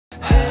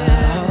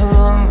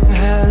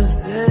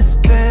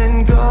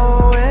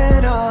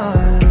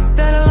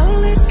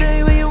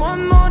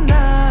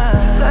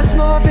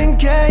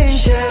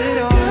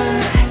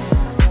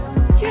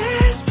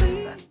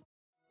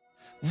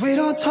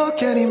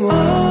talk anymore.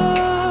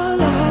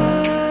 All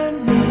I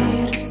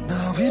need.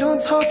 No, we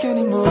don't talk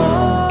anymore.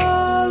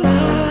 All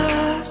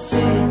I see.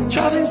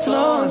 Driving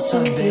slow on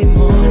Sunday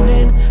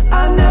morning.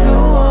 I never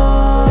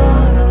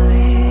wanna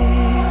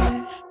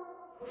leave.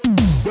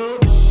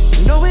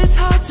 No, it's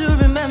hard to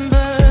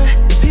remember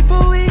the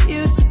people we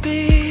used to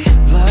be,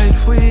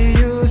 like we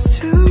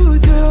used to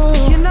do.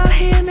 You're not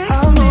here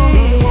next to me. I'm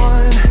only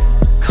one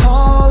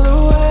call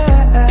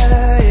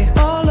away.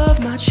 All of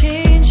my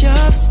change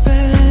I've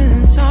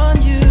spent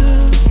on you.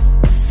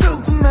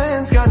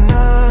 Superman's got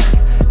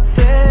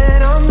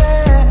nothing on me.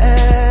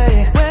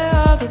 Where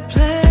are the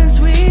plans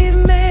we've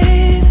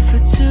made for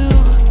two?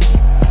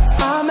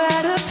 I'm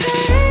at a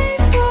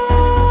payphone.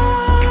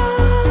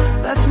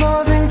 That's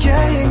Marvin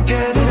Gaye and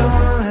Get It On.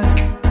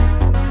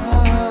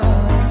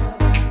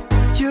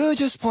 You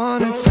just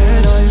want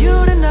attention. You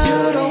tonight.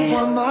 You don't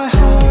want my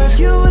heart.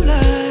 You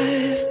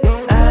alive.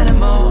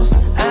 Animals,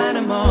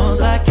 animals,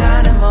 like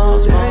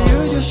animals. Yeah, you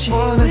just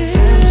want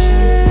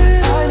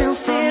attention. I knew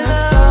from the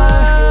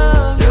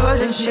start. You're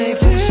just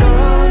making sure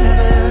I'll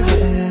never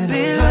get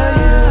over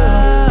you.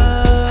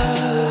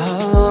 How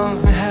long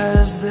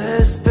has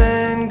this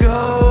been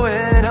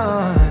going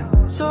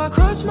on? So I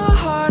cross my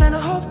heart and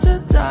I hope to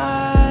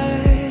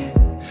die.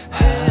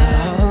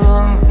 How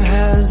long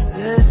has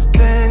this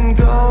been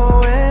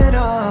going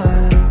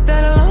on?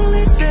 That I'll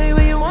only stay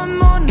with you one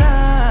more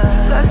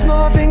night. That's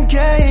Marvin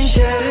Gaye and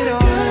Get It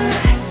On.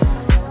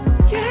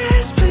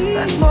 Yes, please.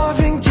 That's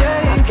Marvin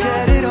Gaye and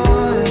Get It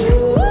On.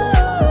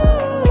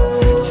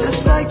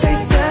 Just like they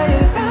say.